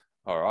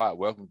All right,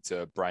 welcome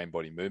to Brain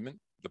Body Movement,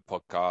 the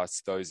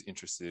podcast, those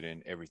interested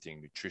in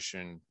everything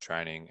nutrition,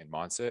 training, and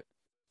mindset.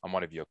 I'm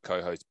one of your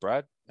co hosts,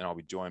 Brad, and I'll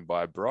be joined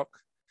by Brock.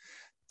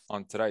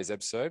 On today's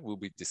episode, we'll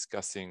be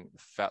discussing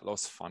fat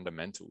loss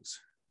fundamentals.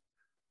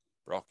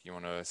 Brock, you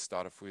want to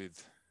start off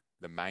with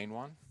the main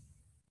one?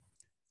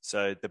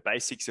 So the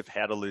basics of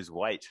how to lose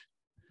weight,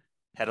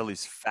 how to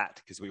lose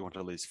fat, because we want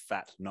to lose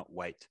fat, not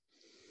weight.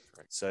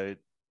 Correct. So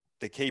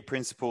the key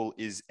principle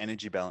is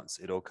energy balance.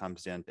 It all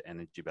comes down to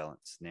energy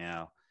balance.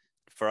 Now,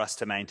 for us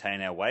to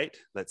maintain our weight,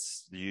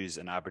 let's use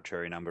an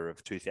arbitrary number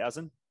of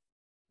 2,000.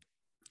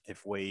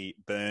 If we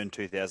burn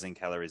 2,000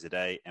 calories a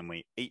day and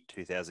we eat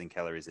 2,000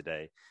 calories a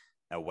day,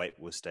 our weight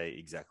will stay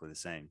exactly the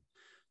same.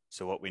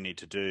 So what we need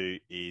to do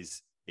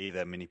is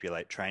either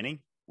manipulate training,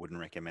 wouldn't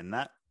recommend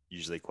that,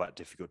 usually quite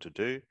difficult to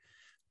do,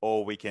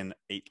 or we can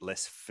eat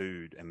less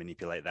food and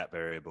manipulate that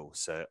variable.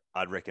 So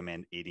I'd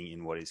recommend eating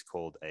in what is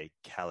called a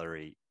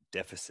calorie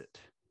deficit.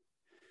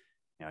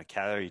 Now, a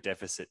calorie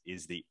deficit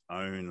is the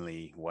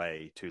only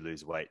way to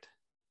lose weight.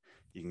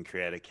 You can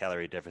create a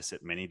calorie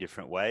deficit many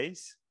different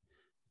ways,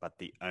 but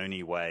the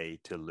only way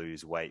to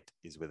lose weight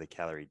is with a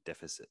calorie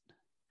deficit.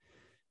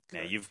 Now,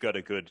 Correct. you've got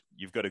a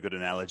good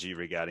analogy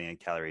regarding a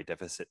calorie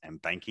deficit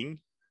and banking.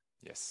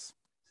 Yes.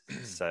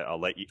 So I'll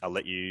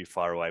let you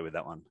fire away with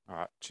that one. All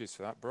right, cheers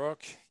for that,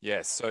 Brock.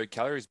 Yes, so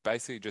calories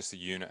basically just a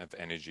unit of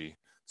energy.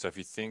 So if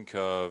you think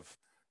of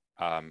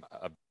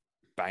a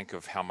bank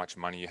of how much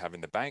money you have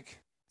in the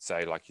bank,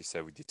 say like you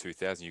said with your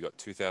 2,000, you got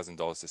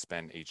 $2,000 to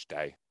spend each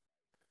day.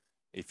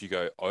 If you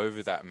go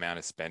over that amount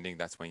of spending,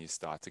 that's when you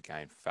start to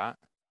gain fat.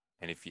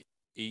 And if you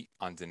eat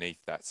underneath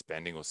that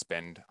spending or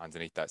spend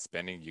underneath that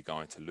spending, you're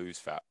going to lose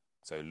fat,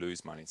 so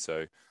lose money.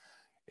 So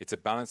it's a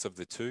balance of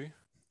the two.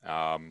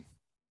 Um,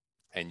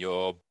 and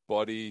your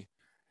body,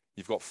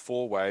 you've got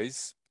four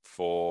ways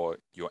for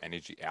your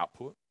energy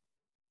output.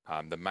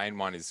 The main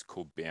one is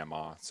called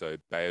BMR, so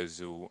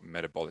basal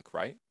metabolic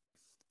rate,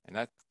 and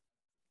that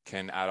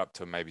can add up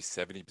to maybe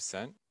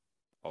 70%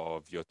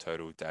 of your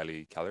total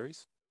daily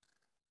calories.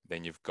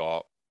 Then you've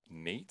got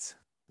NEAT,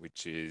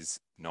 which is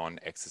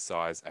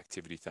non-exercise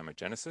activity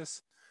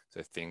thermogenesis.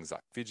 So things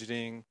like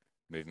fidgeting,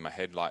 moving my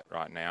head like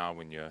right now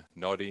when you're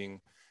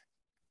nodding,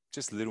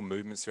 just little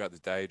movements throughout the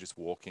day, just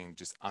walking,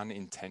 just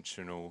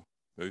unintentional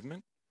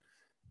movement.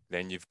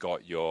 Then you've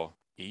got your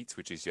EAT,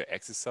 which is your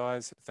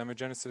exercise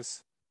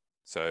thermogenesis.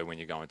 So when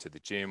you're going to the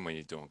gym, when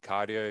you're doing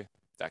cardio,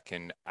 that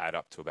can add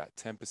up to about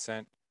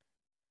 10%.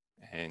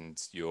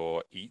 And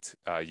your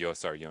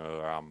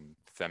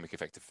thermic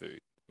effective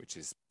food, which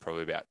is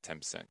probably about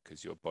 10%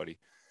 because your body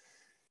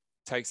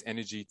takes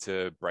energy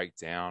to break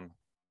down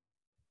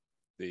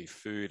the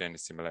food and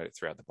assimilate it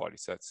throughout the body.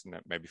 So that's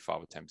maybe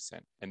 5 or 10%.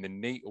 And the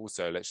NEAT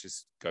also, let's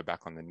just go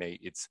back on the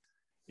NEAT.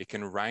 It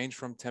can range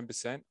from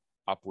 10%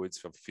 upwards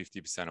for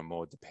 50% or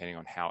more, depending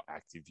on how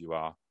active you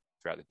are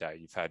throughout the day.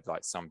 You've had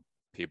like some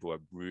people are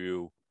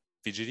real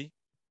fidgety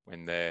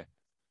when they're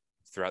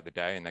throughout the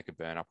day and they could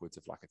burn upwards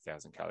of like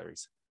 1,000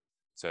 calories.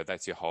 So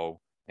that's your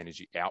whole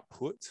energy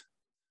output.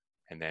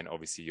 And then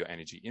obviously your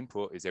energy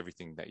input is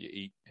everything that you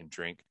eat and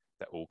drink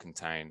that all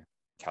contain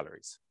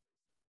calories.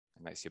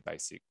 And that's your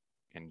basic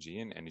energy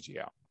in, energy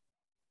out.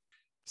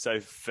 So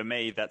for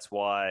me, that's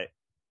why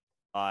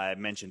I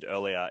mentioned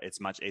earlier, it's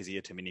much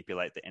easier to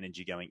manipulate the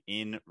energy going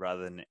in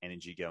rather than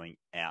energy going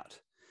out.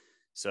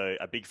 So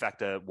a big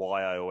factor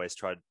why I always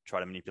try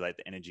to manipulate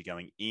the energy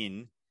going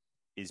in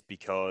is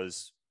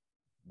because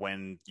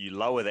when you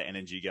lower the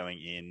energy going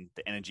in,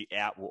 the energy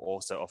out will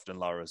also often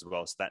lower as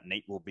well. So that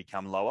NEAT will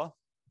become lower.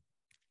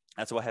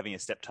 That's why having a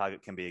step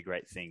target can be a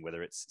great thing,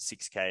 whether it's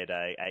 6K a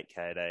day,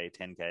 8K a day,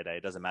 10K a day,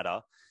 it doesn't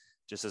matter.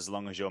 Just as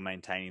long as you're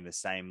maintaining the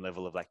same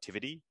level of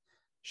activity.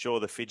 Sure,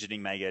 the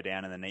fidgeting may go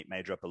down and the NEAT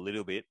may drop a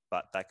little bit,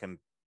 but that can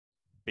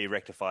be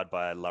rectified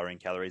by lowering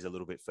calories a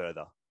little bit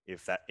further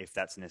if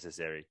that's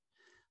necessary.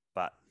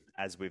 But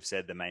as we've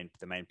said, the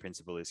main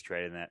principle is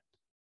creating that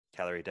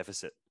calorie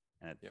deficit,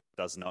 and it Yep.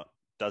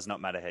 does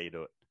not matter how you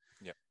do it.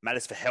 Yep.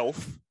 Matters for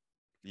health.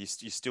 You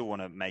still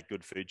want to make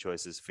good food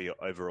choices for your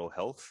overall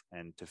health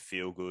and to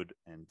feel good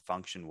and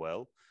function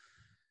well.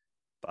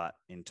 But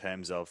in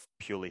terms of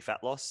purely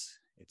fat loss,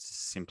 it's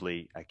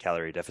simply a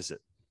calorie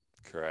deficit.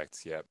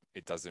 Correct. Yeah.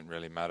 It doesn't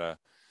really matter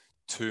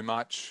too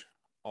much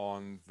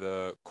on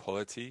the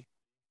quality,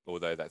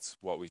 although that's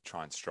what we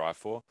try and strive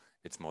for.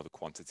 It's more the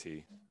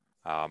quantity.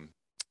 Um,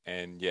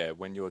 and yeah,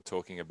 when you're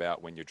talking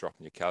about when you're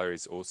dropping your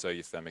calories, also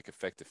your thermic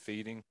effect of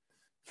feeding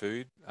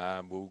food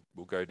will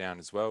go down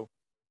as well.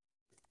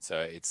 So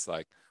it's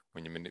like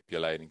when you're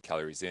manipulating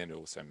calories in, it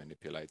also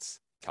manipulates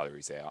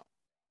calories out.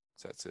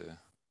 So that's a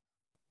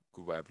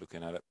good way of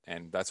looking at it.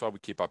 And that's why we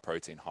keep our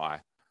protein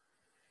high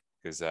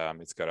because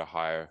it's got a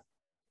higher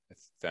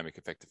thermic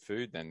effect of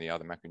food than the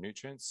other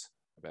macronutrients,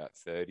 about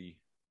 30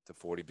 to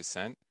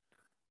 40%,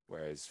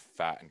 whereas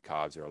fat and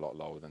carbs are a lot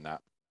lower than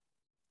that.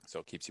 So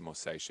it keeps you more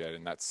satiated.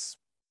 And that's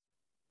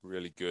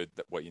really good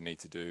that what you need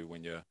to do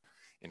when you're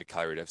in a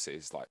calorie deficit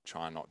is like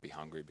try and not be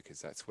hungry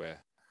because that's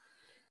where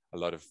a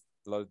lot of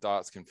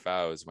diets can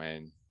fail is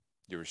when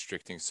you're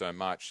restricting so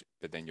much,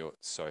 but then you're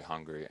so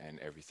hungry and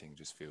everything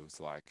just feels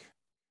like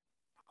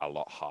a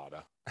lot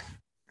harder.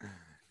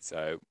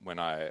 So when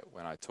I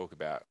talk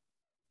about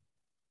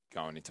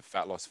going into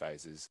fat loss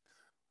phases,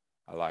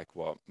 I like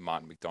what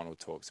Martin McDonald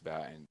talks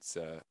about, and it's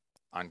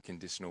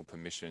unconditional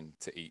permission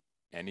to eat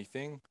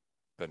anything,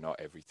 but not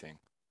everything.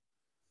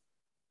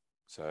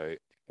 So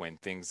when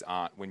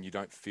you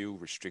don't feel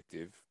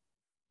restrictive,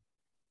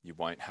 you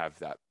won't have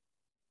that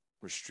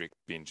restrict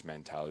binge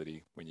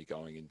mentality when you're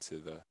going into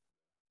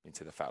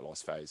the fat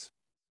loss phase.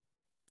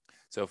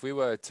 So if we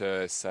were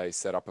to say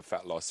set up a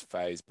fat loss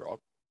phase, Brock,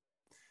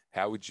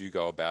 how would you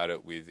go about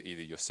it with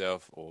either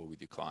yourself or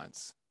with your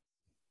clients?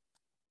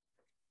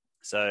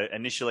 So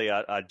initially,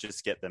 I'd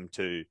just get them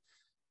to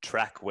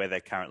track where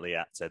they're currently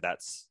at. So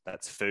that's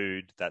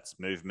food, that's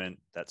movement,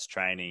 that's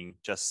training.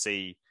 Just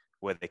see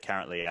where they're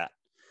currently at,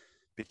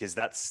 because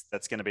that's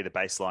going to be the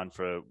baseline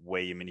for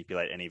where you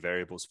manipulate any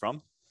variables from.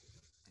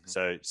 Mm-hmm.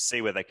 So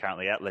see where they're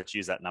currently at. Let's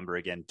use that number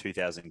again,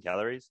 2,000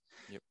 calories.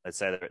 Yep. Let's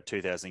say they're at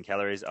 2,000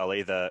 calories. I'll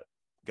either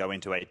go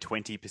into a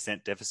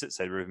 20% deficit,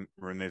 so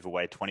remove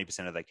away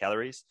 20% of their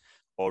calories,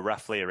 or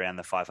roughly around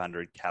the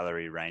 500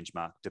 calorie range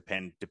mark,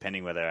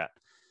 depending where they're at.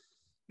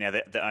 Now,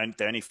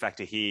 the only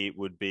factor here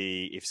would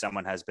be if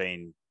someone has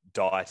been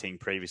dieting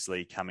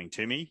previously coming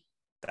to me,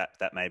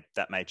 that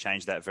may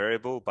change that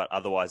variable, but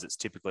otherwise it's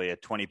typically a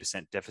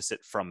 20%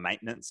 deficit from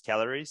maintenance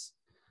calories,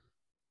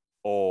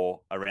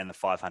 or around the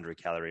 500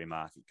 calorie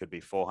mark. It could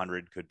be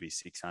 400, could be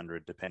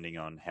 600, depending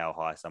on how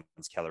high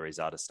someone's calories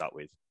are to start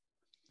with.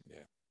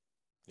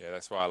 Yeah,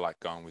 that's why I like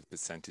going with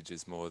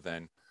percentages more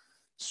than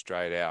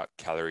straight out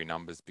calorie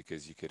numbers,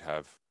 because you could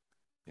have,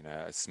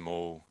 a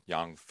small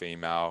young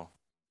female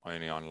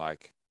only on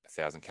like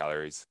 1,000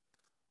 calories,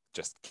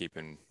 just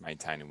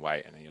maintaining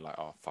weight, and then you're like,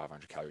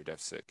 500 calorie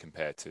deficit,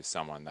 compared to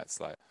someone that's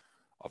like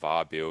of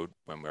our build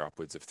when we're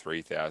upwards of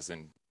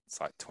 3,000,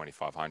 it's like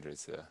 2,500.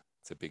 It's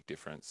a big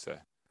difference. So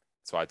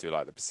that's why I do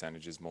like the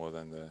percentages more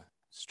than the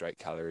straight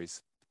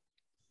calories.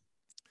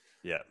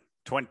 Yeah.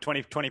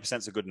 20%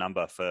 is a good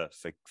number for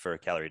a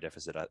calorie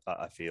deficit,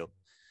 I feel.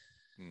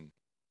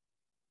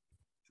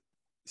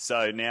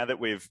 So now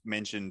that we've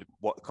mentioned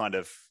what kind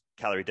of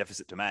calorie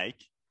deficit to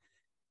make,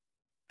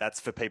 that's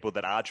for people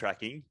that are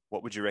tracking.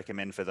 What would you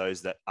recommend for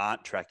those that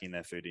aren't tracking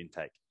their food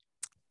intake?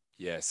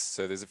 Yes.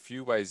 So there's a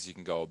few ways you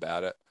can go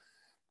about it.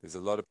 There's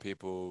a lot of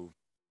people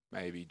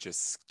maybe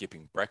just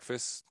skipping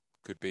breakfast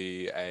could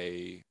be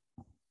a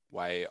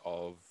way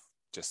of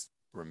just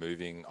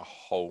removing a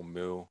whole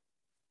meal,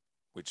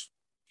 which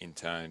in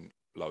turn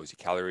lowers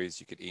your calories.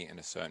 You could eat in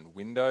a certain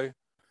window.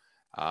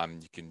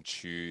 You can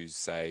choose,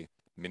 say,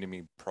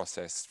 minimally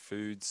processed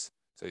foods.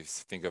 So if you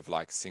think of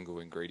like single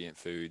ingredient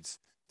foods,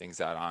 things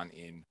that aren't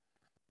in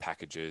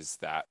packages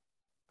that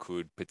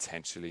could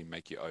potentially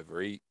make you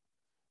overeat.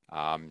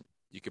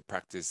 You could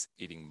practice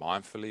eating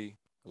mindfully,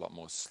 a lot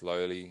more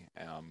slowly,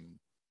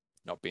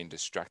 not being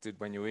distracted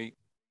when you eat.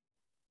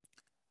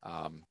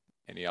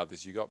 Any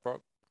others you got,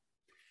 Brock?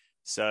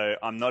 So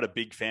I'm not a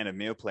big fan of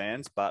meal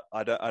plans, but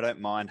I don't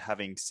mind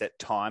having set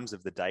times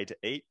of the day to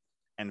eat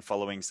and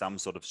following some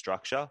sort of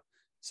structure.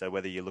 So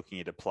whether you're looking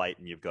at a plate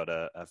and you've got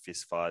a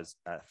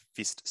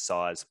fist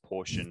size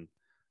portion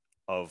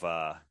of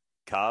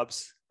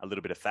carbs, a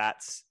little bit of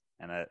fats,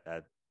 and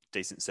a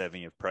decent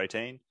serving of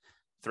protein,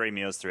 3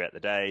 meals throughout the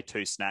day,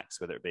 2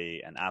 snacks, whether it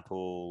be an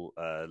apple,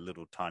 a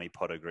little tiny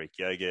pot of Greek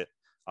yogurt.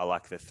 I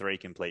like the 3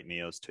 complete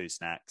meals, 2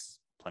 snacks,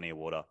 plenty of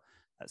water.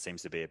 That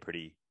seems to be a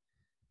pretty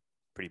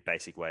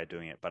basic way of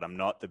doing it. But I'm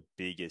not the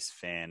biggest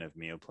fan of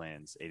meal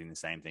plans, eating the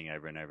same thing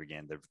over and over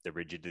again. The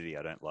rigidity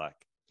I don't like.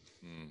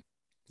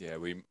 Yeah,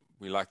 we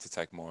like to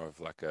take more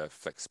of like a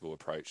flexible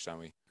approach, don't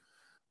we?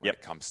 When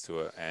it comes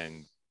to it.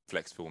 And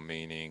flexible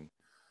meaning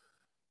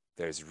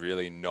there's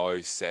really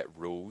no set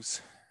rules.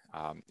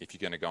 If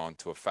you're going to go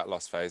into a fat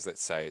loss phase,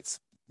 let's say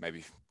it's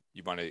maybe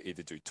you want to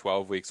either do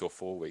 12 weeks or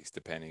 4 weeks,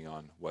 depending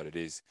on what it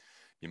is.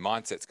 Your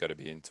mindset's got to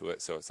be into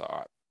it. So it's all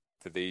right,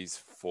 for these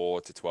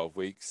 4 to 12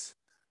 weeks,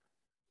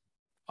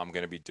 I'm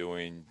going to be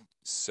doing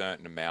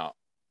certain amount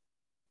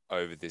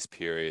over this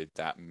period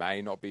that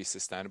may not be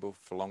sustainable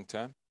for long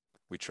term.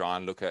 We try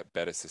and look at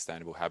better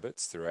sustainable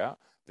habits throughout,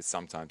 but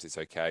sometimes it's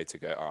okay to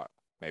go, all right,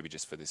 maybe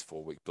just for this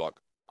 4 week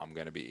block, I'm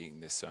going to be eating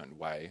this certain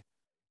way.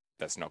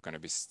 That's not going to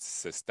be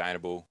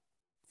sustainable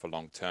for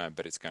long term,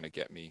 but it's going to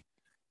get me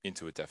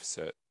into a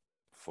deficit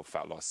for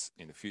fat loss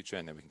in the future.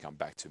 And then we can come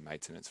back to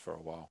maintenance for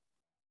a while.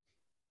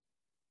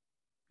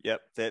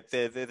 Yep.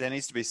 There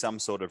needs to be some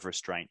sort of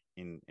restraint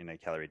in a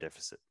calorie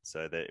deficit.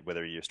 So that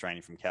whether you're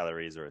restraining from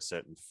calories or a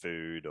certain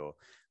food,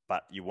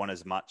 but you want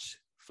as much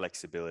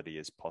flexibility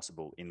as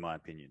possible, in my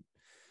opinion.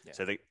 Yeah.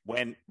 So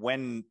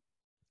when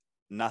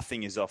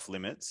nothing is off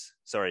limits,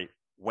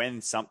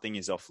 when something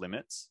is off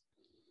limits,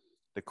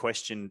 the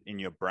question in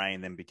your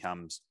brain then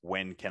becomes,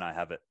 when can I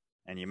have it?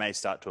 And you may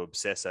start to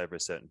obsess over a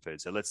certain food.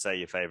 So let's say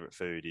your favorite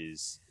food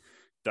is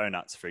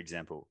donuts, for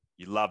example.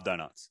 You love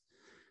donuts.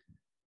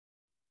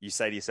 You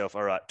say to yourself,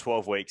 all right,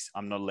 12 weeks,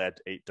 I'm not allowed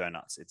to eat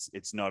donuts.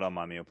 It's not on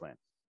my meal plan.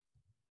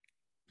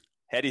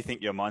 How do you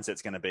think your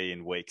mindset's going to be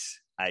in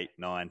weeks 8,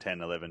 9, 10,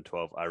 11,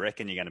 12? I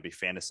reckon you're going to be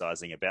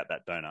fantasizing about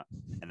that donut.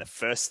 And the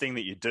first thing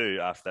that you do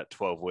after that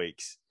 12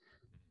 weeks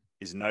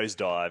is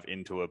nosedive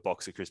into a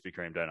box of Krispy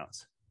Kreme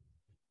donuts.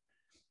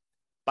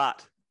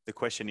 But the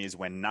question is,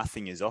 when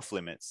nothing is off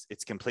limits,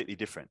 it's completely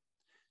different.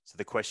 So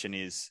the question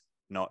is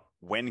not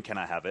when can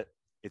I have it?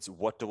 It's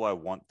what do I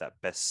want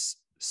that best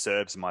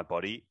serves my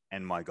body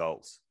and my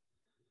goals?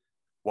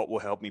 What will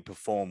help me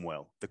perform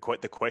well? The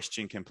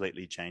question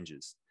completely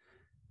changes.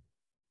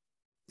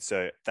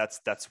 So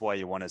that's why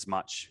you want as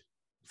much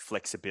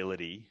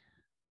flexibility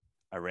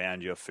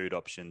around your food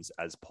options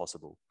as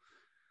possible.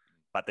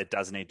 But there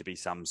does need to be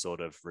some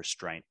sort of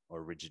restraint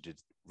or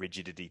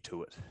rigidity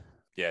to it.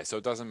 Yeah, so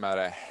it doesn't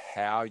matter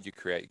how you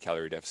create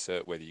calorie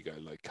deficit, whether you go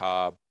low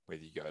carb,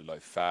 whether you go low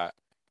fat,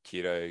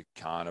 keto,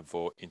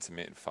 carnivore,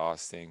 intermittent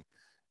fasting.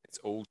 It's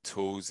all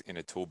tools in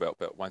a tool belt.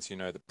 But once you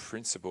know the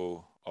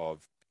principle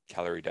of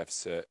calorie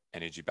deficit,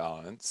 energy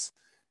balance,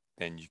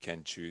 then you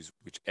can choose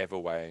whichever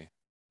way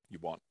you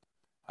want.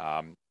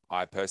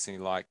 I personally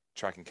like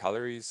tracking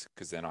calories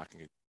because then I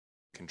can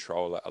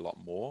control it a lot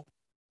more.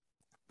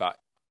 But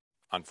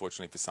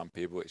unfortunately, for some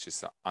people, it's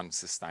just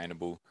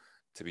unsustainable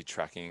to be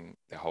tracking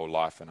their whole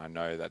life. And I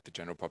know that the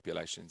general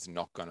population is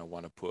not going to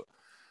want to put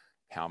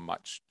how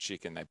much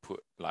chicken they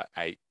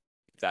ate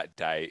that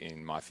day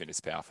in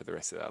MyFitnessPal for the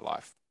rest of their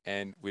life.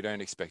 And we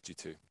don't expect you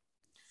to.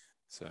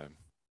 So,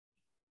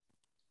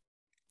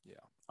 yeah.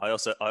 I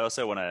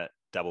also want to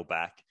double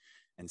back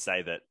and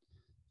say that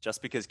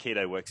just because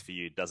keto works for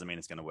you doesn't mean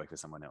it's going to work for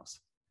someone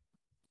else.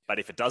 But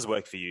if it does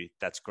work for you,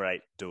 that's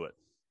great. Do it.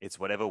 It's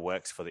whatever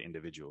works for the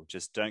individual.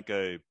 Just don't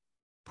go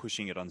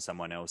pushing it on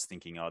someone else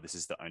thinking, oh, this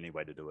is the only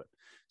way to do it.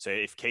 So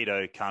if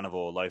keto,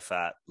 carnivore, low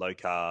fat, low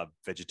carb,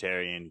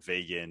 vegetarian,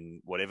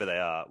 vegan, whatever they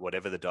are,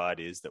 whatever the diet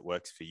is that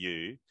works for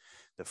you,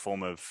 the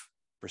form of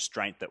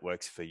restraint that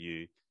works for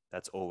you,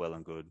 that's all well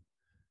and good.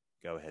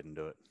 Go ahead and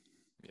do it.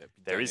 Yeah,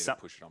 there is some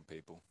push it on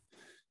people.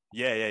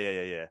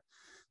 Yeah.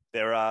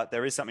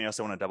 There is something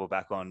else I want to double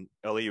back on.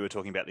 Earlier, you were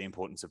talking about the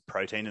importance of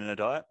protein in a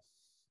diet.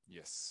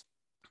 Yes.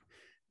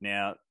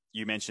 Now,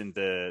 you mentioned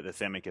the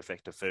thermic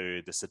effect of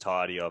food, the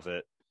satiety of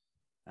it.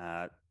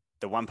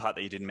 The one part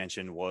that you didn't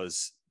mention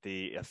was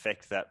the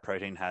effect that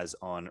protein has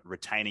on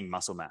retaining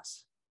muscle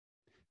mass.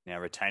 Now,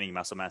 retaining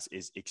muscle mass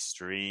is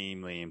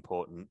extremely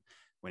important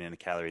when in a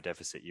calorie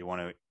deficit. You want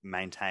to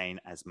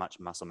maintain as much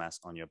muscle mass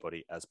on your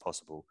body as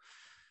possible.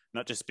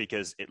 Not just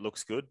because it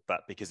looks good,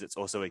 but because it's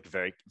also a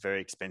very,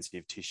 very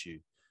expensive tissue.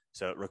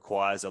 So it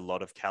requires a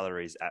lot of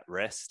calories at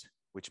rest,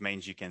 which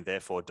means you can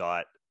therefore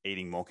diet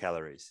eating more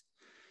calories.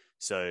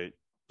 So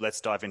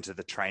let's dive into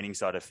the training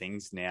side of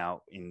things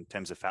now in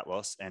terms of fat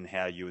loss and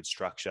how you would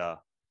structure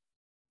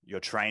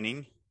your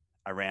training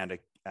around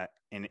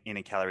in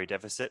a calorie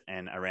deficit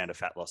and around a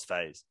fat loss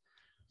phase.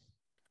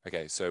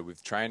 Okay, so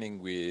with training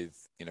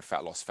in a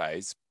fat loss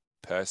phase,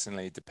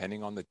 personally,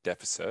 depending on the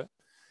deficit,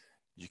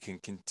 you can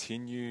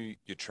continue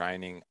your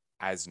training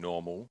as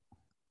normal.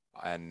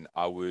 And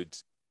I would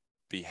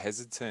be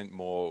hesitant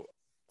more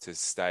to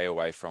stay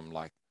away from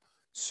like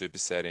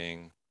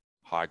supersetting,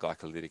 high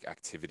glycolytic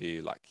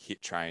activity, like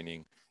HIIT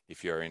training,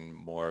 if you're in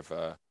more of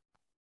a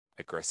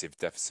aggressive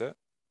deficit.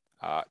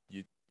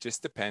 You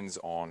just depends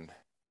on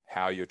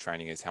how your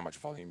training is, how much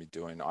volume you're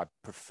doing. I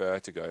prefer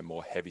to go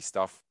more heavy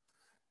stuff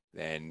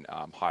than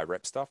high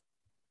rep stuff,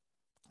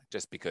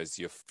 just because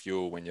your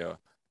fuel, when you're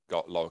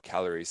got lower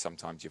calories,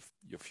 sometimes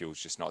your fuel's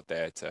just not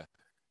there to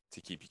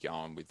keep you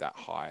going with that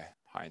high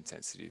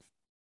intensity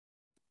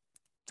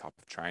type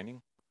of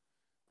training.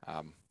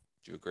 Do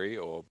you agree,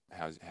 or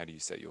how do you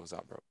set yours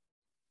up, bro?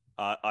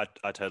 I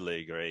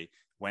totally agree.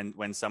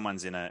 When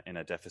someone's in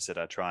a deficit,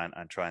 I try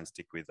and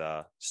stick with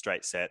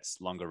straight sets,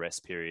 longer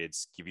rest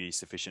periods, give you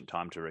sufficient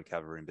time to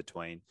recover in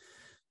between.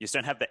 You just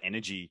don't have the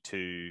energy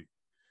to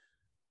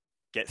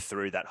get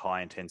through that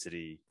high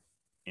intensity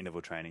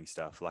interval training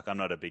stuff. Like, I'm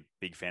not a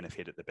big fan of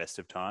HIIT at the best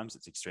of times.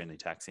 It's extremely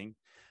taxing,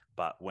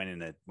 but when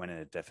in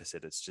a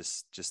deficit, it's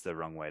just the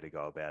wrong way to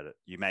go about it.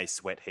 You may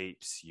sweat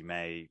heaps, you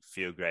may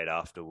feel great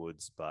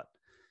afterwards, but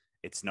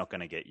it's not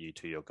going to get you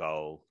to your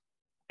goal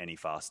any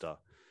faster.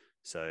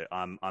 So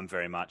I'm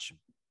very much,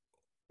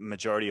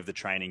 majority of the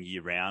training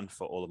year round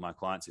for all of my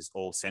clients is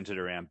all centered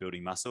around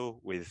building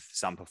muscle, with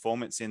some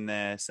performance in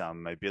there,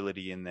 some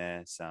mobility in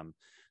there, some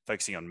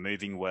focusing on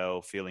moving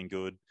well, feeling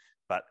good.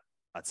 But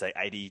I'd say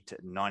 80 to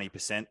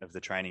 90% of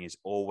the training is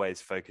always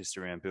focused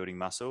around building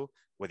muscle,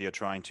 whether you're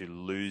trying to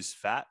lose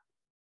fat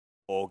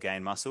or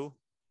gain muscle.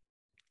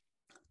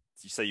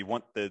 So you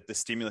want the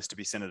stimulus to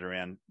be centered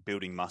around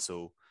building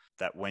muscle,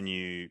 that when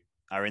you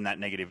are in that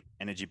negative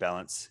energy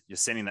balance, you're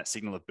sending that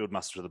signal of build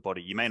muscle to the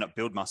body. You may not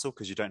build muscle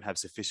because you don't have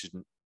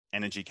sufficient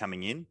energy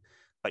coming in,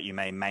 but you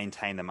may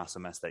maintain the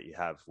muscle mass that you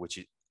have, which,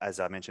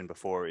 as I mentioned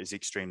before, is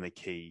extremely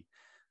key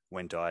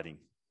when dieting.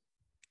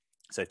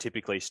 So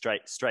typically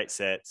straight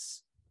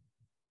sets,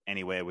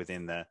 anywhere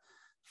within the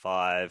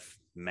 5,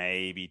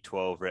 maybe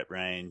 12 rep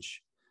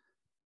range,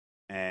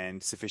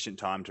 and sufficient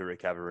time to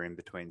recover in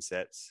between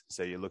sets.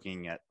 So you're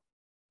looking at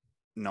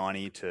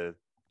 90 to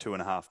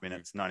 2.5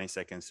 minutes, 90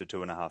 seconds to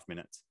 2.5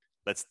 minutes.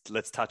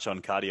 Let's touch on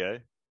cardio.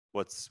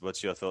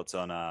 What's your thoughts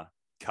on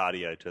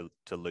cardio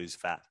to lose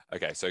fat?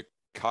 Okay, so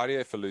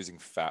cardio for losing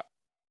fat,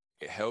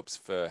 it helps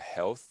for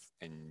health,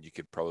 and you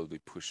could probably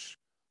push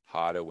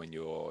harder when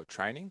you're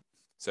training.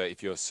 So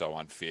if you're so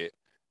unfit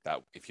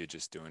that if you're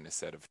just doing a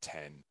set of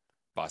 10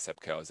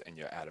 bicep curls and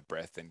you're out of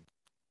breath, then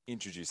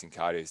introducing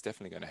cardio is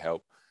definitely going to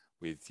help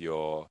with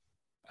your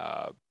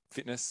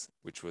fitness,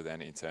 which will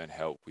then in turn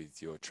help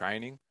with your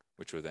training,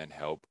 which will then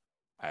help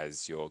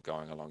as you're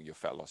going along your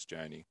fat loss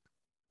journey.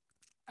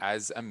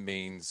 As a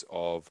means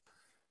of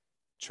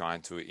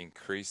trying to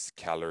increase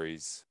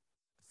calories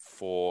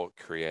for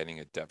creating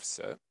a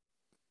deficit,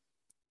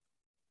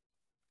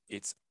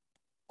 it's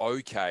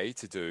okay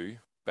to do,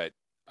 but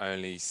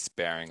only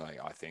sparingly,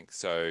 I think.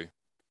 So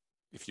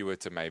if you were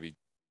to maybe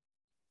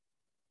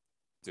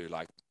do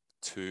like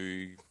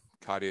 2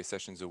 cardio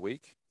sessions a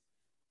week,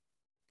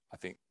 I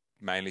think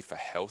mainly for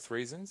health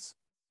reasons,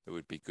 it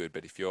would be good.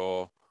 But if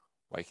you're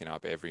waking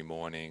up every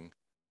morning,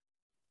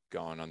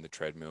 going on the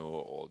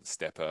treadmill or the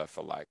stepper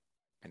for like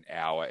an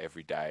hour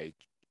every day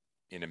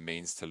in a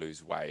means to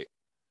lose weight,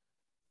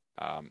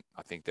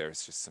 I think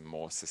there's just some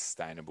more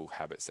sustainable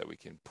habits that we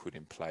can put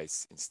in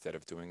place instead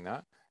of doing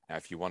that. Now,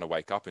 if you want to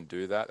wake up and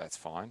do that, that's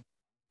fine.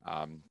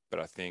 But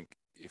I think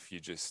if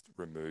you just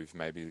remove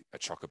maybe a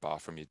chocolate bar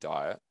from your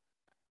diet,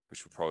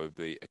 which would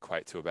probably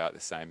equate to about the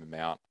same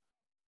amount,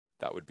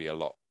 that would be a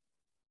lot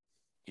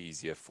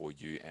easier for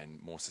you and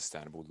more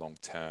sustainable long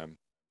term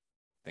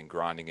than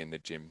grinding in the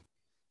gym.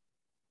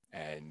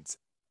 And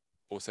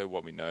also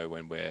what we know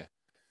when we're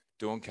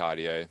doing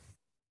cardio,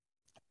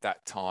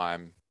 that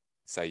time,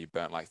 say you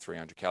burnt like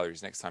 300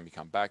 calories, next time you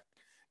come back,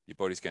 your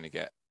body's going to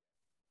get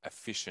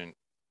efficient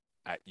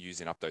at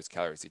using up those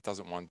calories. It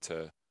doesn't want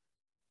to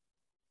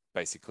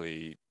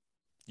basically,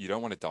 you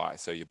don't want to die.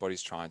 So your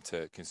body's trying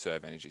to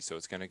conserve energy. So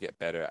it's going to get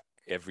better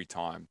every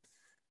time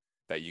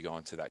that you go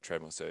onto that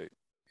treadmill. So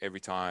every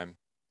time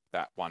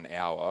that 1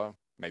 hour,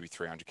 maybe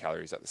 300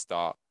 calories at the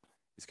start,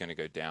 is going to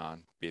go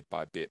down bit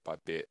by bit by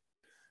bit.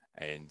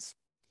 And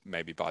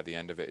maybe by the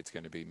end of it, it's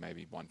going to be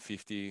maybe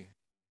 150,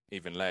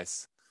 even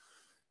less.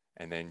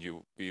 And then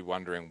you'll be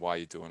wondering why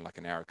you're doing like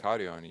an hour of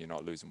cardio and you're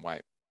not losing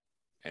weight.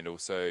 And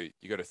also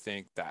you got to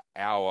think that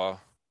hour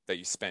that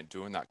you spent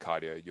doing that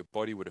cardio, your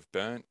body would have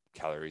burnt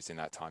calories in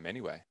that time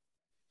anyway.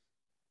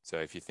 So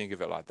if you think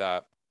of it like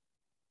that,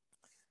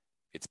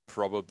 it's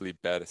probably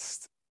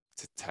best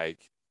to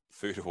take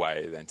food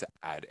away than to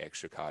add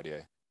extra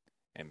cardio.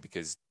 And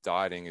because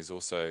dieting is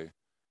also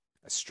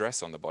a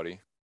stress on the body,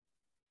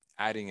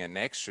 adding an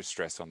extra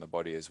stress on the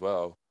body as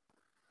well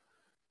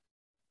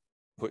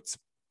puts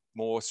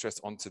more stress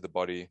onto the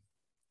body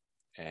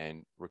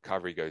and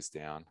recovery goes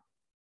down.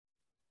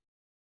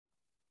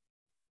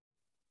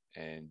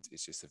 And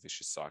it's just a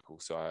vicious cycle.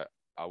 So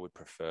I would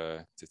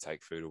prefer to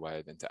take food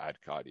away than to add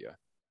cardio.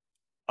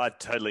 I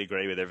totally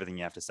agree with everything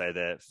you have to say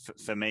there.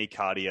 For me,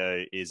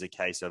 cardio is a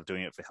case of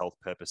doing it for health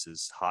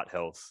purposes, heart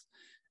health.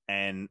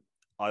 And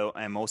I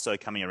am also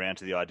coming around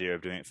to the idea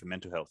of doing it for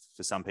mental health.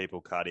 For some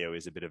people, cardio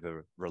is a bit of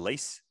a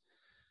release.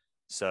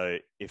 So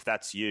if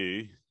that's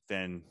you,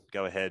 then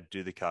go ahead,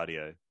 do the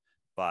cardio.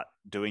 But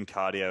doing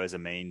cardio as a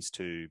means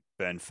to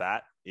burn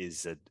fat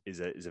is a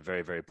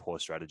very, very poor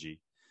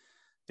strategy.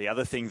 The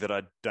other thing that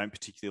I don't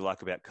particularly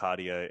like about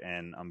cardio,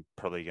 and I'm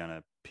probably going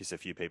to piss a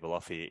few people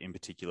off here, in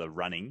particular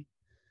running,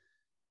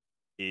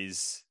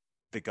 is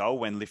the goal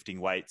when lifting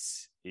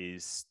weights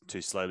is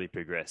to slowly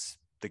progress.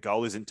 The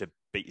goal isn't to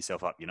beat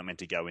yourself up. You're not meant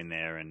to go in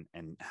there and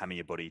hammer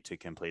your body to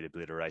complete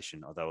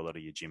obliteration, although a lot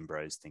of your gym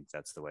bros think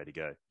that's the way to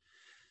go.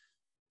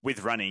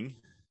 With running,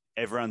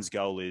 everyone's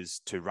goal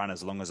is to run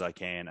as long as I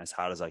can, as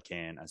hard as I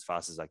can, as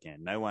fast as I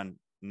can. No one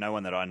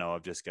that I know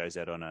of just goes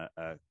out on a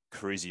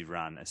cruisy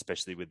run,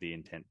 especially with the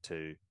intent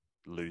to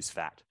lose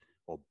fat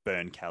or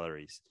burn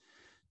calories.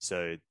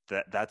 So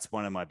that's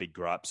one of my big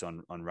gripes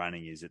on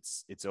running is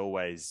it's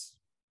always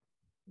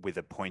with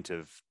a point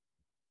of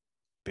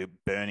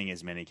burning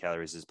as many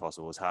calories as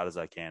possible, as hard as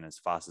I can, as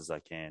fast as I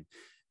can.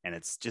 And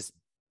it's just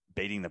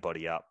beating the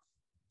body up.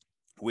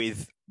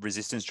 With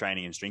resistance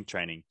training and strength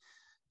training,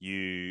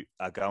 you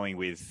are going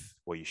with,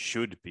 or you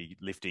should be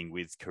lifting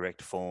with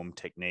correct form,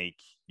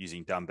 technique,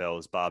 using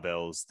dumbbells,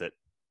 barbells that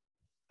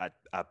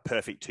are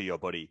perfect to your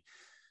body.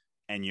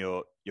 And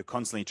you're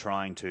constantly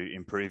trying to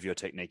improve your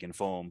technique and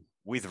form.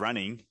 With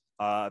running,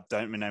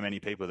 don't know many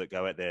people that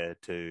go out there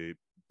to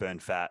burn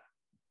fat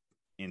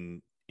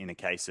in a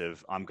case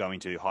of, I'm going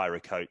to hire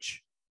a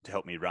coach to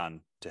help me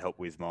run, to help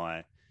with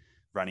my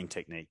running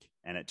technique.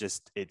 And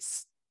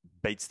it's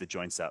beats the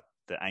joints up,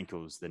 the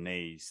ankles, the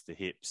knees, the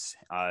hips.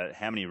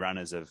 How many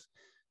runners have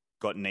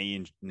got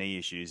knee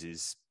issues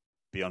is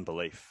beyond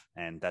belief.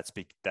 And that's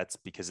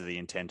because of the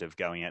intent of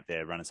going out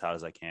there, run as hard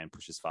as I can,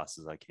 push as fast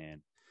as I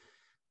can.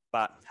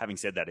 But having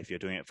said that, if you're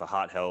doing it for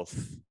heart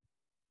health,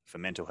 for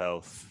mental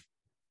health,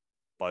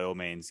 by all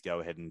means, go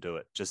ahead and do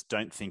it. Just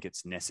don't think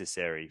it's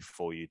necessary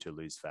for you to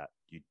lose fat.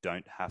 You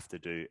don't have to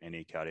do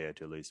any cardio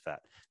to lose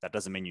fat. That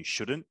doesn't mean you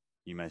shouldn't.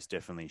 You most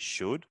definitely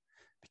should.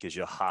 because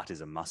your heart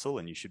is a muscle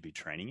and you should be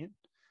training it,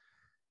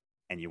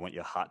 and you want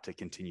your heart to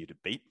continue to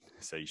beat.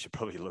 So you should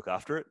probably look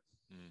after it.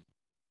 Mm.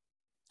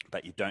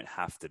 But you don't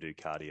have to do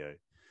cardio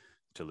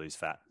to lose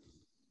fat.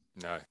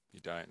 No, you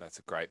don't. That's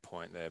a great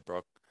point there,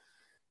 Brock.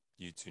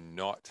 You do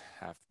not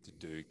have to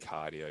do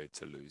cardio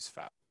to lose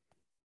fat.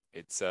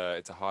 It's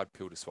a hard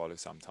pill to swallow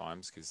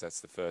sometimes, because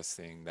that's the first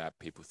thing that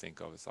people think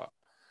of. Is like,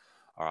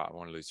 all right, I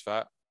want to lose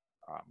fat.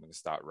 All right, I'm going to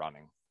start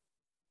running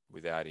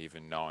without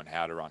even knowing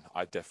how to run.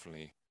 I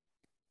definitely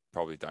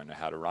probably don't know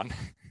how to run,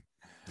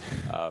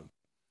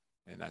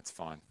 and that's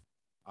fine.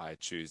 I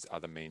choose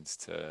other means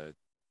to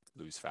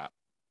lose fat.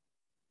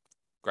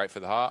 Great for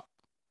the heart,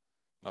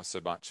 not so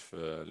much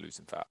for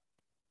losing fat.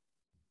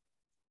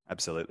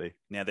 Absolutely.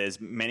 Now,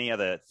 there's many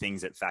other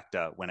things that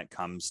factor when it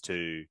comes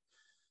to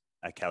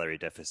a calorie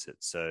deficit.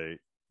 So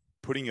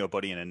putting your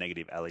body in a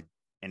negative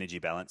energy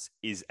balance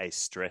is a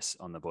stress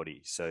on the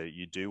body. So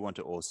you do want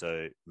to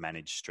also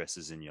manage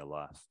stresses in your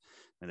life.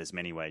 And there's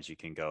many ways you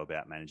can go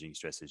about managing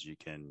stresses. You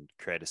can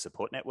create a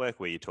support network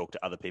where you talk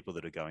to other people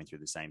that are going through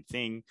the same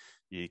thing.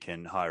 You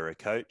can hire a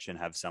coach and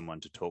have someone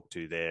to talk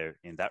to there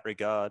in that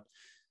regard.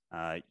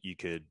 You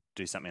could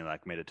do something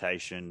like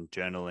meditation,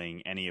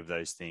 journaling, any of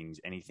those things.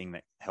 Anything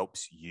that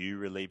helps you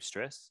relieve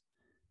stress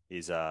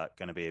is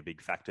going to be a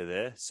big factor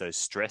there. So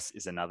stress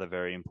is another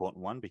very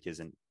important one, because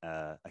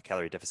a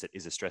calorie deficit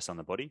is a stress on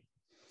the body.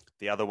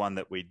 The other one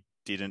that we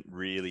didn't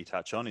really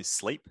touch on is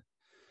sleep.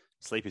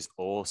 Sleep is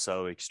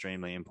also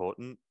extremely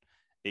important.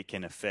 It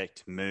can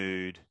affect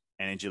mood,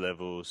 energy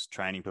levels,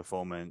 training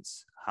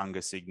performance,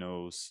 hunger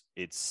signals.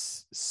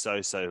 It's so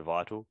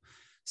vital.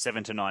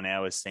 7 to 9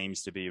 hours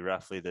seems to be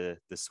roughly the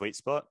sweet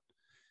spot,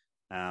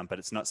 but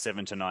it's not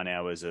 7 to 9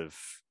 hours of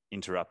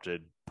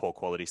interrupted poor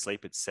quality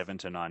sleep. It's 7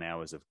 to 9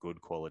 hours of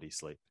good quality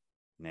sleep.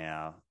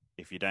 Now,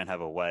 if you don't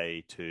have a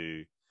way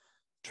to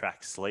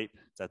track sleep,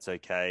 that's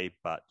okay,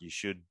 but you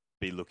should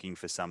be looking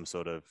for some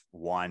sort of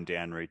wind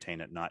down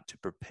routine at night to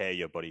prepare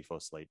your body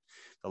for sleep.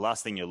 The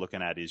last thing you're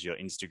looking at is your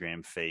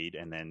Instagram feed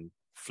and then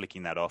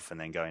flicking that off and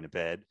then going to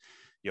bed.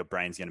 Your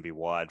brain's going to be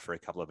wired for a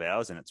couple of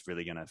hours, and it's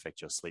really going to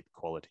affect your sleep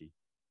quality.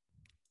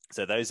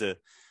 So those are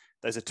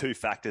two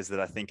factors that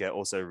I think are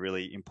also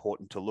really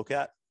important to look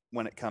at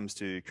when it comes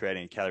to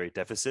creating a calorie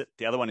deficit.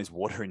 The other one is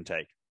water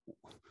intake.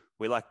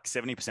 We're like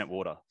 70%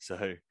 water,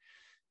 so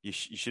you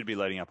should be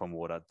loading up on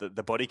water.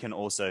 The body can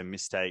also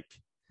mistake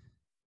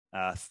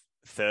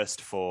thirst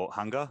for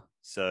hunger.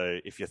 So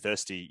if you're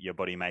thirsty, your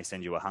body may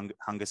send you a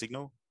hunger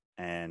signal,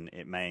 and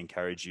it may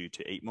encourage you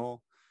to eat more.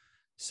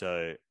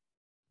 So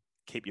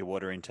keep your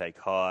water intake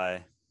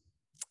high.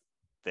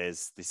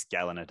 There's this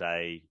gallon a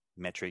day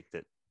metric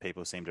that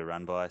people seem to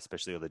run by,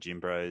 especially all the gym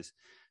bros,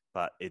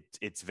 but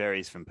it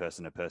varies from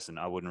person to person.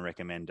 I wouldn't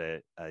recommend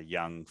a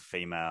young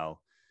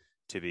female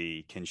to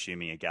be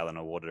consuming a gallon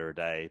of water a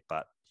day,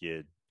 but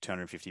your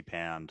 250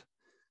 pound,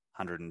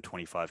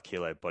 125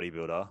 kilo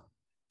bodybuilder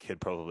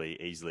could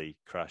probably easily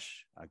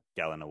crush a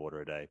gallon of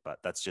water a day, but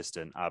that's just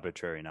an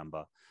arbitrary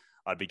number.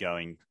 I'd be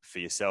going for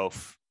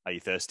yourself. Are you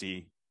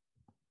thirsty?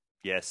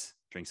 Yes.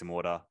 Drink some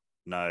water.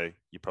 No,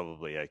 you're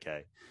probably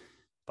okay.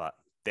 But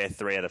there are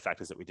three other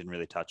factors that we didn't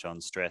really touch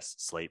on: stress,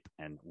 sleep,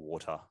 and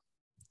water.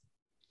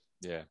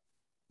 Yeah,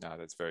 no,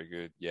 that's very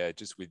good. Yeah,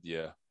 just with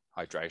your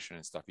hydration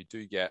and stuff, you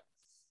do get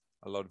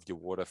a lot of your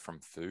water from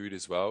food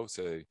as well.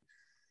 So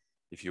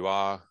if you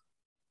are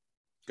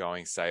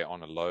going, say,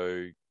 on a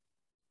low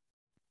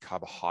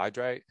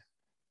carbohydrate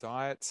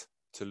diet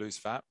to lose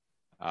fat,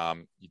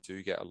 you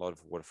do get a lot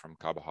of water from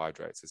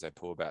carbohydrates, as they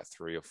pull about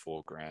 3 or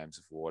 4 grams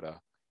of water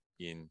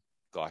in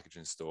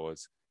glycogen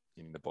stores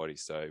in the body.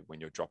 So when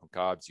you're dropping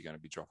carbs, you're going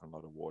to be dropping a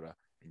lot of water,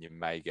 and you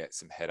may get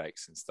some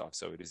headaches and stuff.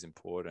 So it is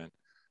important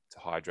to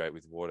hydrate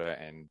with water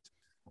and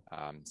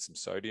some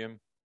sodium.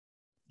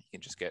 You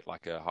can just get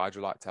like a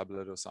Hydrolyte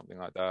tablet or something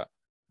like that,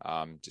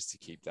 just to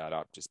keep that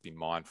up. Just be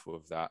mindful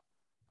of that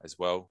as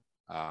well.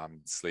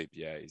 Sleep,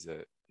 yeah, is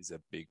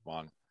a big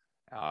one.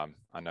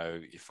 I know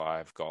if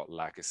I've got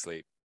lack of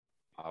sleep,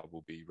 I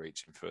will be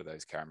reaching for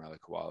those caramel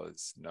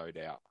koalas, no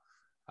doubt.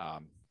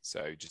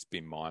 So just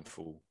be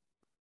mindful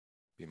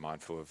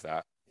of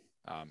that.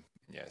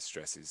 Yeah,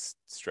 stress is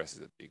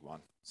a big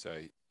one. So,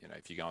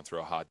 if you're going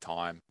through a hard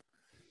time,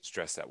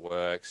 stress at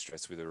work,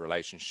 stress with a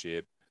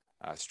relationship,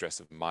 stress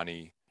of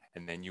money,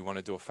 and then you want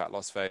to do a fat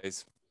loss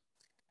phase,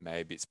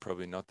 maybe it's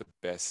probably not the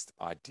best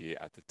idea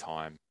at the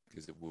time,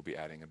 because it will be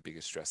adding a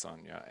bigger stress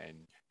on you,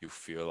 and you'll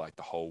feel like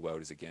the whole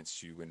world is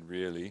against you, when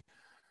really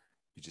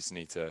you just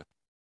need to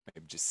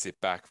maybe just sit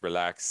back,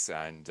 relax,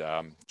 and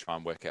try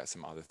and work out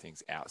some other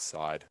things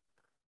outside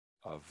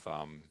of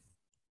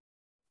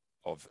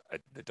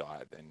the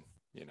diet than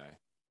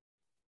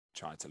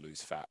trying to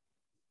lose fat.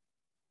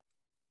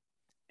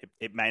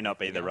 It may not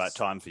be the right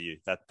time for you.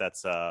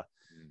 That's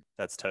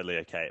totally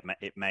okay.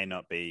 It may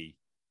not be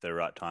the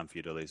right time for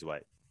you to lose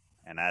weight,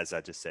 and as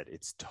I just said,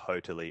 it's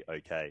totally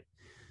okay.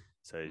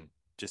 So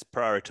just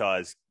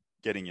prioritize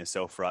getting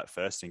yourself right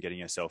first and getting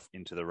yourself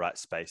into the right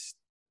space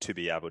to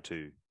be able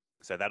to.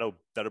 So that'll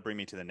bring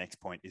me to the next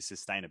point, is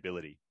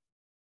sustainability.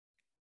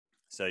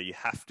 So you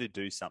have to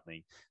do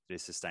something that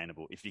is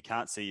sustainable. If you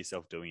can't see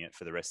yourself doing it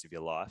for the rest of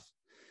your life,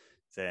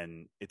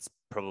 then it's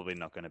probably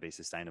not going to be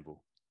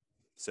sustainable.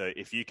 So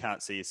if you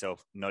can't see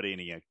yourself not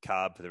eating a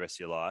carb for the rest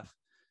of your life,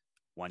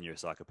 one, you're a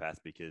psychopath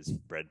because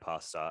bread,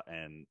 pasta,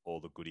 and all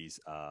the goodies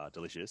are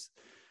delicious.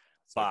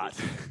 So But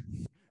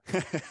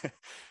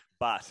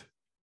but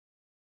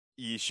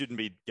you shouldn't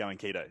be going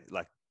keto.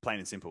 Like plain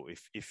and simple.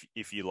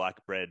 If you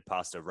like bread,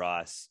 pasta,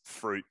 rice,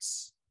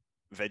 fruits,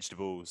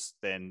 vegetables,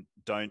 then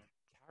don't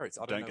carrots.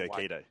 I don't know go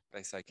why keto.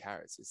 they say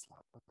carrots. It's like,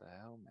 what the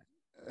hell, man?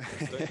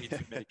 Don't eat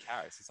too many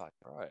carrots. It's like,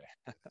 bro.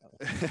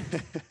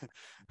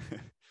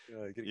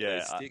 Get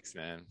Yeah, sticks,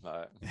 man.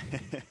 Like,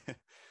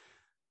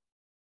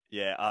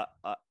 yeah.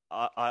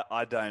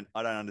 I don't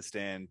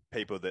understand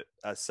people that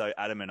are so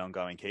adamant on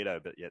going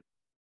keto, but yet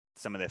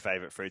some of their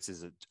favorite fruits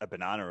is a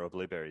banana or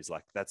blueberries.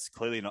 Like that's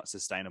clearly not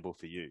sustainable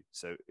for you.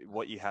 So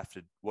what you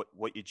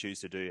choose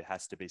to do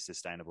has to be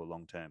sustainable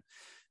long term.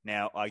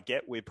 Now I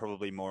get we're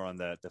probably more on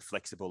the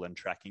flexible and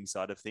tracking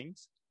side of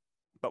things,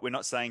 but we're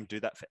not saying do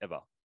that forever.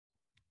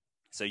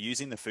 So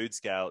using the food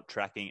scale,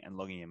 tracking and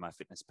logging in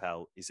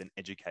MyFitnessPal is an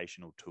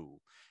educational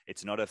tool.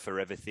 It's not a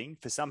forever thing.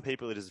 For some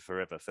people, it is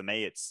forever. For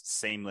me, it's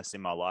seamless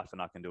in my life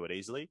and I can do it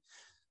easily.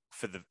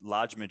 For the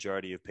large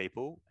majority of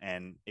people,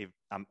 and if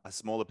a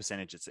smaller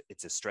percentage,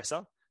 it's a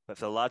stressor. But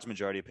for the large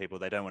majority of people,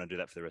 they don't want to do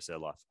that for the rest of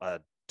their life. I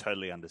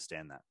totally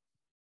understand that.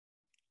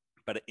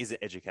 But it is an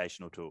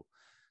educational tool.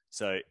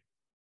 So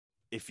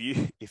if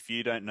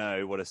you don't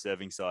know what a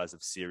serving size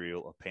of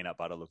cereal or peanut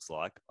butter looks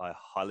like, I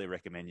highly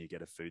recommend you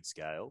get a food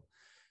scale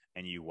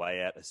and you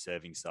weigh out a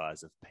serving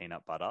size of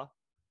peanut butter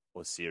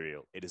or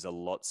cereal. It is a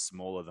lot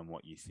smaller than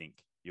what you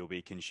think. You'll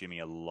be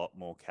consuming a lot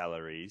more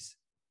calories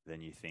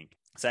than you think.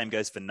 Same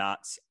goes for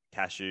nuts,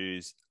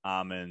 cashews,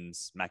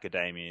 almonds,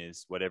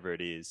 macadamias, whatever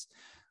it is.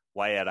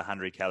 Weigh out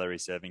 100 calorie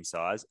serving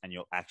size and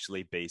you'll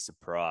actually be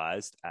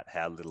surprised at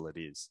how little it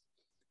is.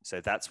 So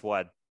that's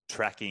why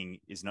tracking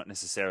is not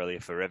necessarily a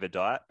forever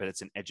diet, but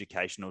it's an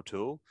educational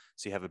tool.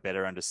 So you have a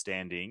better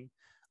understanding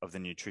of the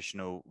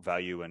nutritional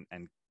value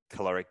and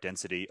caloric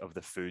density of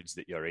the foods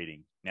that you're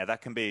eating. Now,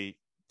 that can be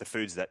the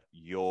foods that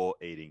you're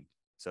eating.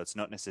 So it's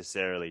not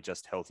necessarily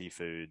just healthy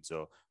foods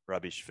or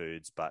rubbish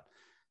foods. But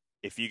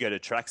if you go to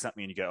track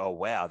something and you go, oh,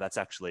 wow, that's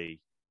actually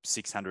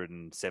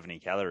 670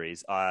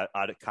 calories. I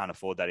can't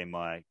afford that in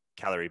my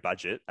calorie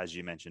budget, as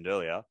you mentioned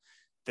earlier,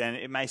 then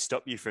it may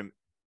stop you from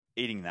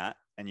eating that.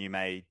 And you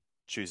may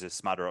choose a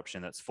smarter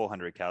option that's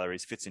 400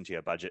 calories, fits into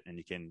your budget, and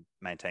you can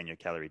maintain your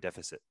calorie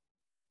deficit.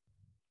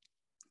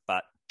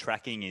 But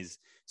tracking is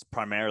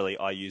primarily,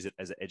 I use it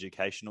as an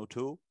educational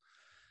tool.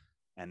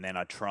 And then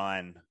I try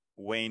and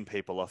wean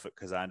people off it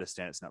because I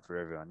understand it's not for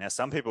everyone. Now,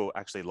 some people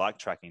actually like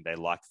tracking. They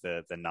like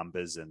the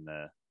numbers and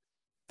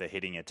the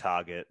hitting a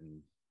target.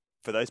 And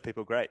for those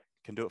people, great,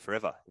 can do it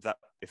forever.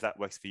 If that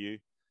works for you,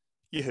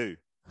 yoo-hoo.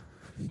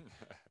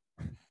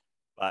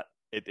 But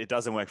it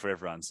doesn't work for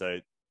everyone. So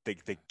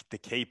the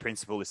key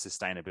principle is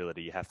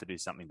sustainability. You have to do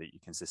something that you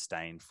can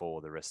sustain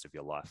for the rest of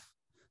your life.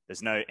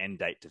 There's no end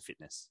date to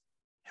fitness,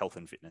 health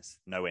and fitness,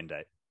 no end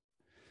date.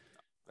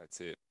 That's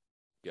it.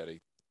 You got to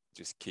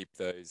just keep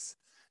those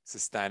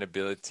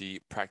sustainability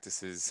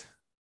practices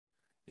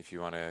if you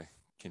want to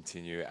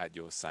continue at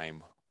your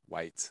same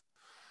weight.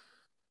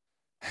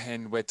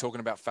 And we're talking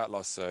about fat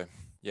loss. So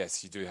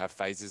yes, you do have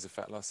phases of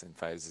fat loss and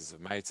phases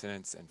of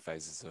maintenance and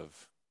phases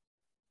of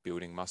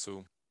building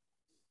muscle.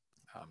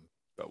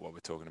 But what we're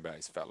talking about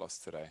is fat loss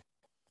today.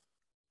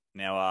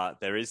 Now,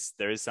 there is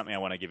something I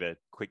want to give a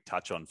quick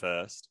touch on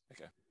first.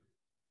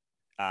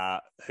 Okay.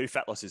 Who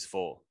fat loss is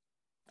for?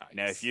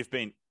 Now, yes.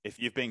 if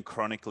you've been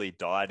chronically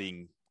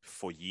dieting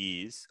for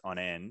years on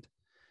end,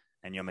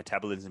 and your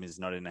metabolism is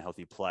not in a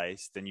healthy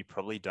place, then you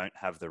probably don't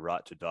have the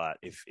right to diet.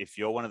 If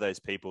you're one of those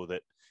people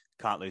that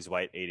can't lose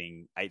weight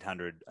eating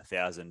 800,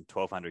 1,000,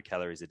 1,200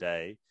 calories a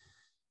day,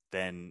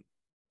 then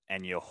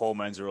and your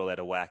hormones are all out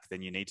of whack,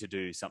 then you need to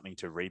do something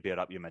to rebuild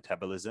up your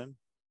metabolism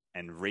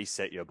and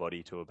reset your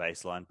body to a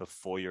baseline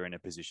before you're in a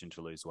position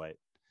to lose weight.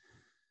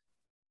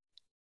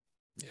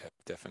 Yeah,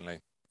 definitely.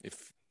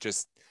 If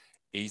just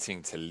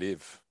eating to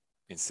live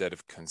instead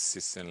of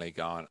consistently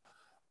going,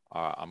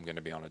 I'm going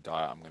to be on a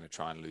diet, I'm going to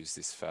try and lose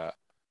this fat.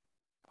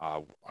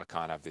 I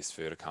can't have this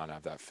food, I can't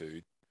have that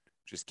food.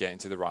 Just get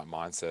into the right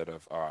mindset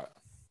of, all right,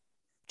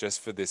 just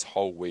for this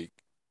whole week,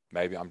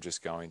 maybe I'm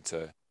just going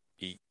to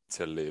eat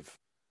to live.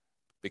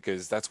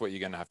 Because that's what you're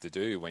going to have to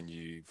do when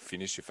you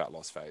finish your fat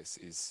loss phase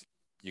is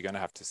you're going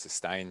to have to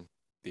sustain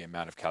the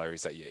amount of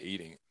calories that you're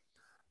eating.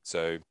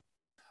 So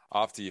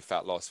after your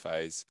fat loss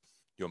phase,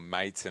 your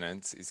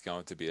maintenance is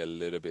going to be a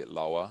little bit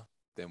lower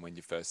than when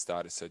you first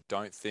started. So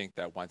don't think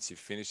that once you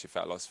finish your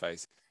fat loss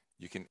phase,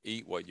 you can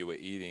eat what you were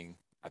eating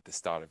at the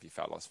start of your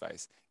fat loss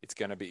phase. It's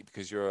going to be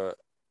because you're a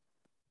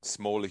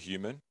smaller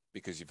human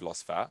because you've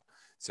lost fat.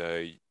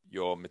 So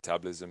your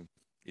metabolism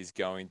is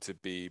going to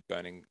be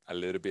burning a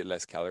little bit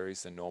less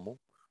calories than normal.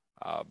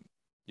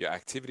 Your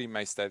activity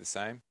may stay the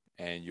same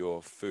and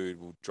your food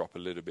will drop a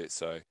little bit.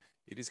 So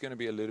it is going to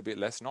be a little bit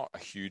less, not a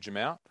huge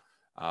amount,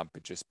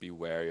 but just be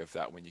wary of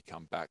that when you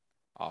come back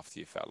after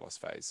your fat loss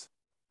phase.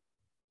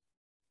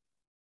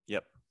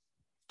 Yep.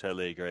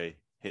 Totally agree.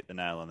 Hit the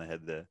nail on the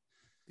head there.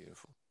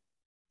 Beautiful.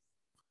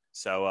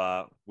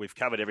 So we've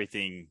covered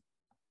everything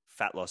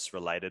fat loss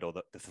related, or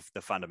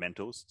the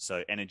fundamentals.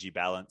 So energy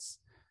balance,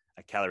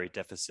 a calorie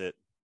deficit,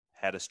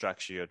 how to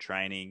structure your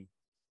training,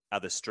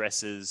 other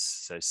stresses,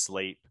 so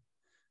sleep,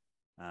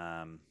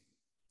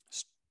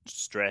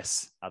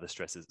 stress, other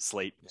stresses,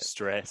 sleep, Yep.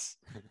 stress,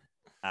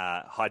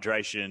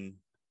 hydration,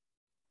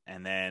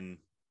 and then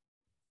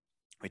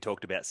we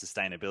talked about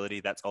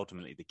sustainability. That's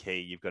ultimately the key.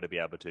 You've got to be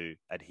able to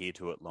adhere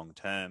to it long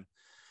term.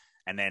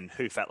 And then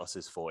who fat loss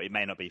is for. It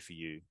may not be for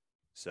you.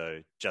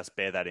 So just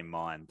bear that in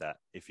mind, that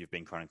if you've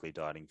been chronically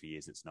dieting for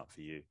years, it's not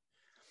for you.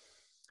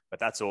 But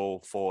that's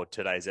all for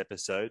today's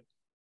episode.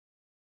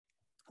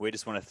 We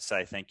just wanted to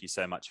say thank you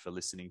so much for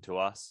listening to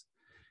us.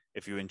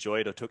 If you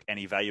enjoyed or took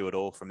any value at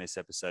all from this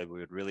episode, we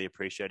would really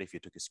appreciate if you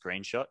took a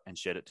screenshot and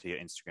shared it to your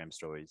Instagram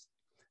stories.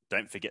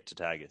 Don't forget to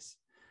tag us.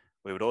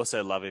 We would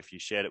also love if you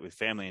shared it with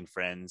family and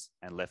friends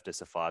and left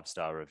us a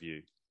 5-star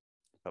review.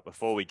 But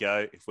before we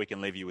go, if we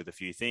can leave you with a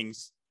few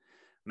things: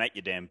 make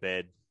your damn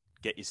bed,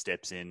 get your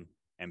steps in,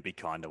 and be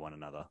kind to one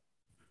another.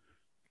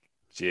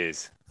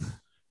 Cheers.